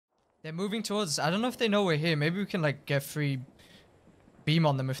They're moving towards us. I don't know if they know we're here. Maybe we can like get free beam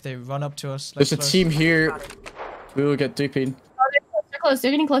on them if they run up to us. Like, there's a team here. We will get 3P'd. Oh, they're close. They're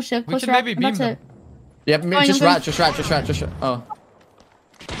getting close. Close. We can maybe beam them. Yeah, just rat. Oh.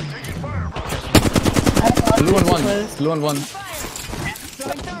 Blue and one. Blue and one.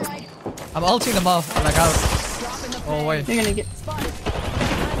 I'm ulting them off. Like out. Oh wait. They're gonna get.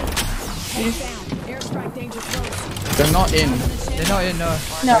 They're not in. They're not in. No.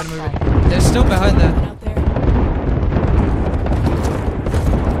 No. They're still behind there.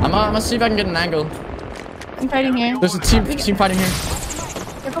 I'm gonna see if I can get an angle. I'm fighting here. There's a team fighting here.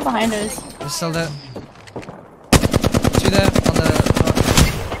 They're behind us. They're still there. Two there on the.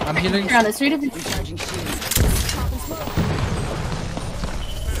 I'm healing. Around us. 3 to 3.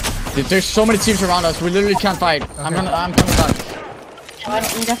 There's so many teams around us. We literally can't fight. Okay. I'm coming back. No,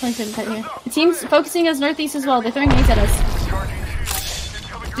 we definitely shouldn't fight here. The team's focusing us northeast as well. They're throwing nades at us.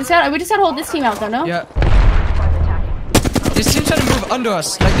 We just gotta hold this team out though, no? Yeah. This team's trying to move under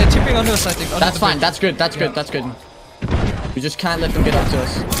us. Like they're tipping under us, I think. That's fine. That's good. That's good. That's good. We just can't let them get up to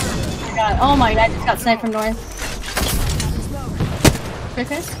us. Oh my god, I just got sniped from north.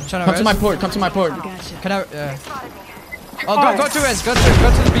 Chris? Come to my port. Come to my port. Can I? Yeah. Oh, go to res. Go to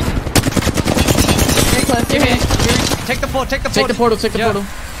the beacon. Very close. You're here. Take the port. Take the port. Take the portal. Take the portal.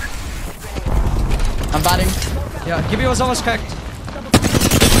 I'm batting. Yeah. Gibby was almost cracked.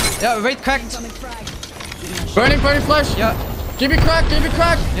 Yeah. Wait, cracked. Burning flesh. Yeah. Gibby crack.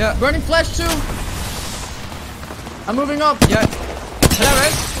 Yeah. Burning flesh too. I'm moving up. Yeah. Can I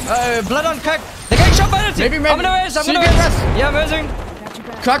res? Blood on crack. They're getting shot by the team. Maybe. I'm gonna res. Yeah, I'm resing.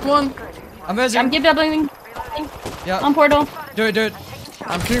 Crack one. I'm resing. I'm giving doubling. Yeah. On portal. Do it.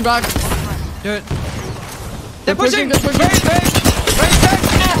 I'm coming back. Do it. They're pushing. They're pushing. Wait, crack.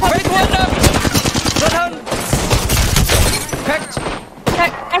 Wait, one up. Blood down. Cracked.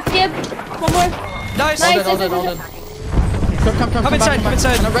 Crack, Gib. One more. Nice. All dead. Come inside. Can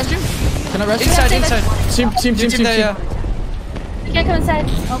I rest you? Inside. Team. There, yeah. You can't come inside.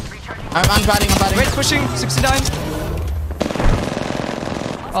 Oh. I'm batting. Wait, pushing. 69.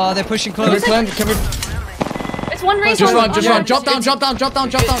 Oh, they're pushing close. Can we? It's one race. Just run. Drop down.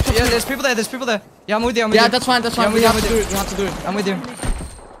 Yeah, there's people there. Yeah, I'm with you. Yeah, that's fine. Yeah, We have to do it. I'm with you.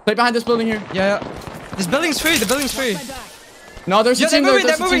 Play behind this building here. Yeah. This building's free. The building's free. No, there's a team there.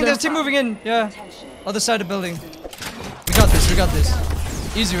 They're moving. There's a team moving in. Yeah. Other side of the building. We got this.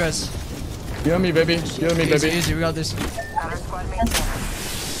 Easy res. You and me, baby. Easy. We got this.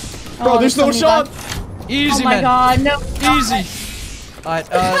 Bro, there's no shot. Easy, man. Oh my god, no. Easy. Alright,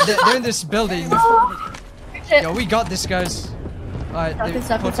 they're in this building. Yo, we got this, guys. Alright, Good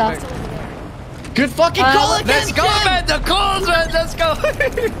stuff. Good fucking call again. Let's go, man. The calls, man. Let's go.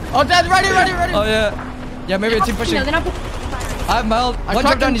 Oh, Dad, ready. Oh, yeah. Yeah, maybe a team pushing. No, they're not I have Mal. One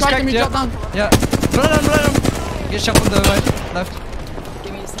drop down, he's cracked. Yeah. Blood on. Get shot from the right, left.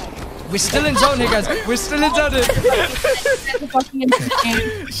 Give me a sec. We're still in zone here, guys. We're still in zone here.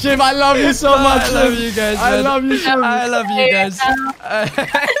 Shiv, I love you so much. I love you guys, man. I love you so much. I love you guys.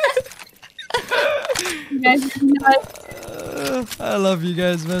 I love you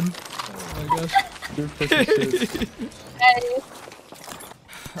guys, man. Oh my gosh.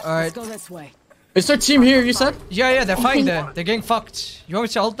 Alright. Let's go this way. Is there a team here, you said? Yeah, they're fine there. They're getting fucked. You want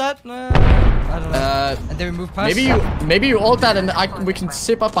me to ult that? I don't know. And then we move past. Maybe you ult that and we can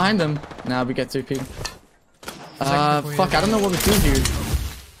sip up behind them. Nah, we get 2P. Fuck, I don't know what we do here.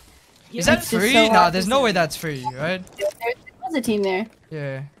 Is that free? Nah, there's no way that's free, right? There was a team there.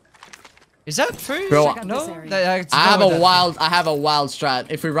 Yeah. Is that free? Bro, no. I have a wild strat.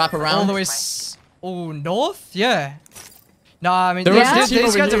 If we wrap around all the way. North? Yeah. Nah, I mean, these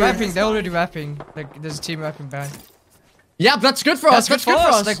guys are rapping. They're already rapping. Like, there's a team rapping behind. Yeah, that's good for us. That's good for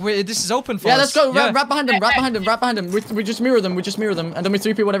us. Like, this is open for us. Yeah, let's go. Wrap behind them. We just mirror them. And then we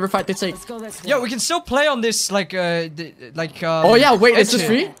 3P whatever fight they take. Yeah, we can still play on this, oh yeah, wait, is this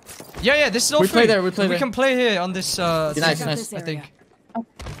free? Yeah, this is all free. We play there. We can play here on this, nice. I think.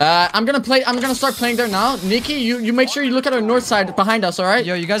 I'm gonna start playing there now. Nikki, you make sure you look at our north side behind us, alright?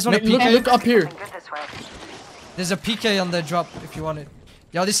 Yo, you guys want to look up here. There's a PK on the drop if you want it.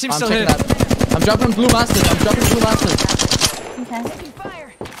 Yo, this team's still here. I'm dropping blue masters. Okay.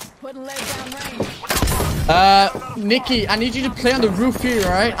 Nikki, I need you to play on the roof here,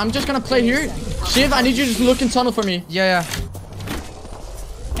 alright? I'm just gonna play here. Shiv, I need you to look in tunnel for me. Yeah.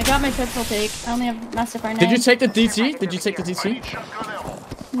 I got my triple take. I only have master fire 9. Did you take the DT?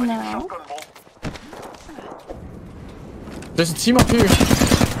 No. There's a team up here.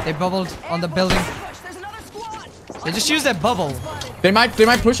 They bubbled on the building. They just use that bubble. They might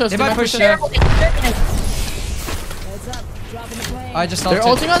push us. They might push us. Heads up, dropping the plane. I just They're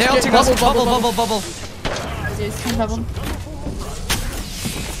ulted. ulting us? They're Okay, ulting us. bubble. Bubble. Zeus, bubble.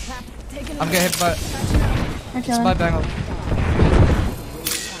 I'm getting hit by. We're It's chilling. my bangle.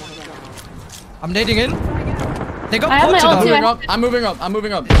 I'm nading in. They got I have my ported ult up. too. I'm moving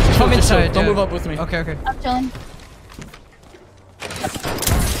up. Come inside. Don't yeah. move up with me. Okay. I'm chilling.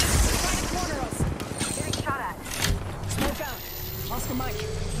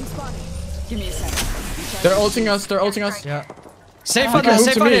 Give me a second. They're ulting us. Yeah. Safe You on can there. move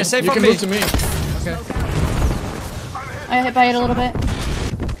Safe to on me. here. Safe You on can me. move to me. Okay. I got hit by it a little bit.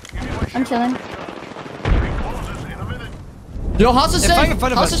 I'm chilling. Yo, house is They're fighting in safe.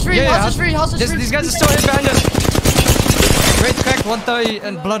 front of House us. is free. Yeah, House is free. House is free. These guys are still hit behind us. Great crack, 130,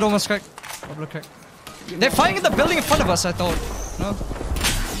 and blood almost cracked. Double crack. They're fighting in the building in front of us, I thought. No?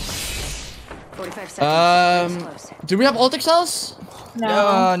 45 seconds. Close. Do we have ult cells?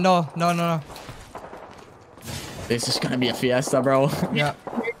 No. No. This is gonna be a fiesta, bro. Yeah.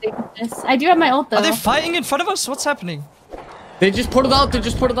 I do have my ult though. Are they fighting in front of us? What's happening? They just put it out. Here,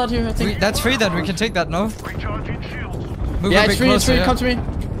 I think. That's free then, we can take that, no? Move Yeah, a bit it's free. closer, yeah. Come to me. 10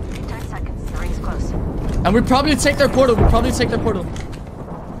 seconds. The ring's close. And we probably take their portal.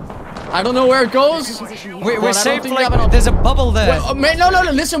 I don't know where it goes. We're safe, think we have like, an there's a bubble there. Wait, man, no,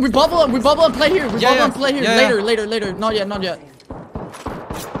 listen, we bubble and play here. Yeah. Later. Not yet. It's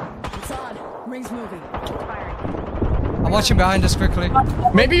on. Ring's moving. I'm watching behind us quickly.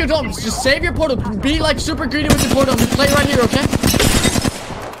 Maybe you don't. Just save your portal. Be like super greedy with your portal. Play right here, okay?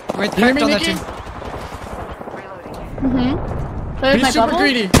 Wait, You hear cracked me, on that Nikki? team. Play with Be my super bubble.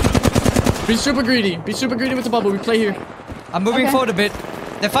 greedy. Be super greedy with the bubble. We play here. I'm moving Okay. forward a bit.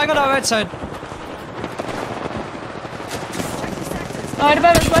 They're fighting on our right side. Oh, right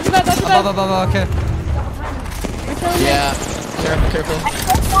above us. Watch above. Above, okay. We're killing Yeah. Careful.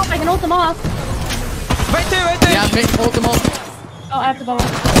 I can ult them off. Right there. Yeah, ult them all. Oh, I have the bubble.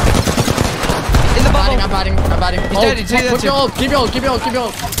 In the bubble. I'm batting. He's dead, he's dead, Put too. your ult. Keep your ult.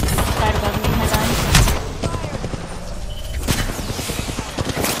 Right above me. My guy.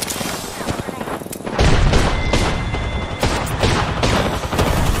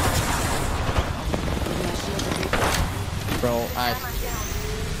 Bro, I...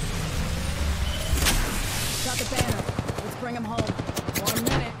 Got the banner. Let's bring him home. 1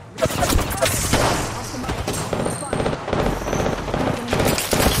 minute. Off the mic.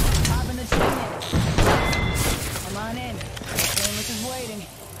 Popping the chain in. Come on in. Famous is waiting.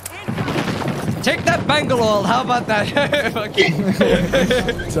 Take that bangle all. How about that? Okay.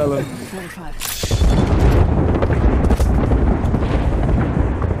 Tell him. 45.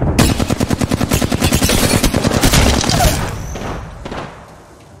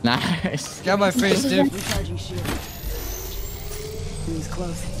 Nice. Get my face, dude. Recharging shield. Ring's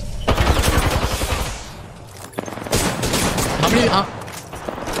close. How many?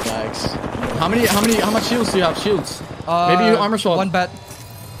 Yikes. How much shields do you have? Shields. Maybe you armor swap. One bat.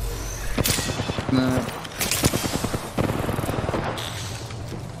 Nah.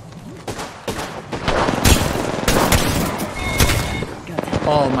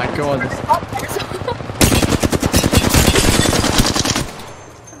 Oh my god.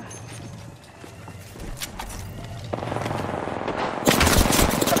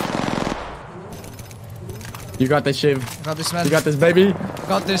 You got this, Shiv. Got this, man. You got this, baby.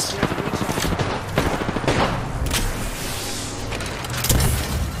 Got this.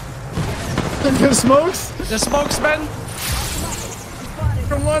 The smokes. The smokes, man.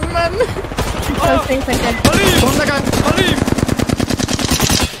 Come on, man. So safe right there. Come on, that guy. Believe.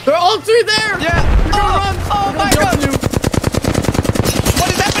 They're all three there. Yeah. Run. Oh my Jump god. you. What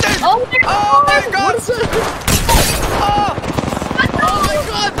is happening? Oh, Oh my god. What is that? Oh, Oh my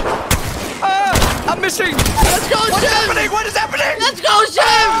god. I'm missing. Let's go, What's Shiv. happening? What is happening? Let's go,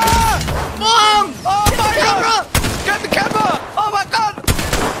 Shiv. Mom. Oh my Camera. god. Get the camera. Oh my god.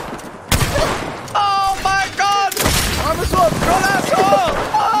 Oh my god. Armor swap. Run, asshole.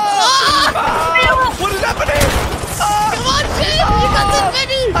 What is happening? Come on, Shiv. You got this,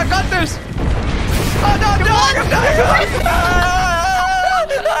 baby. I got this. Oh no, no, I'm dying.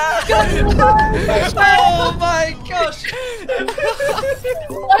 Oh my gosh.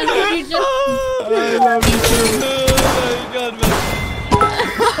 You just... I love you too. Oh my god, man.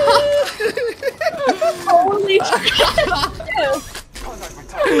 Holy shit.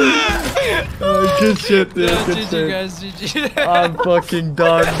 Good shit, dude. Yeah, Good GG shit. guys, GG. I'm fucking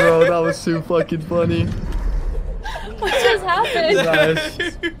done, bro. That was too fucking funny. What just happened? Nice.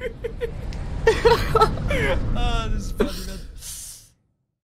 Oh, this is funny, man.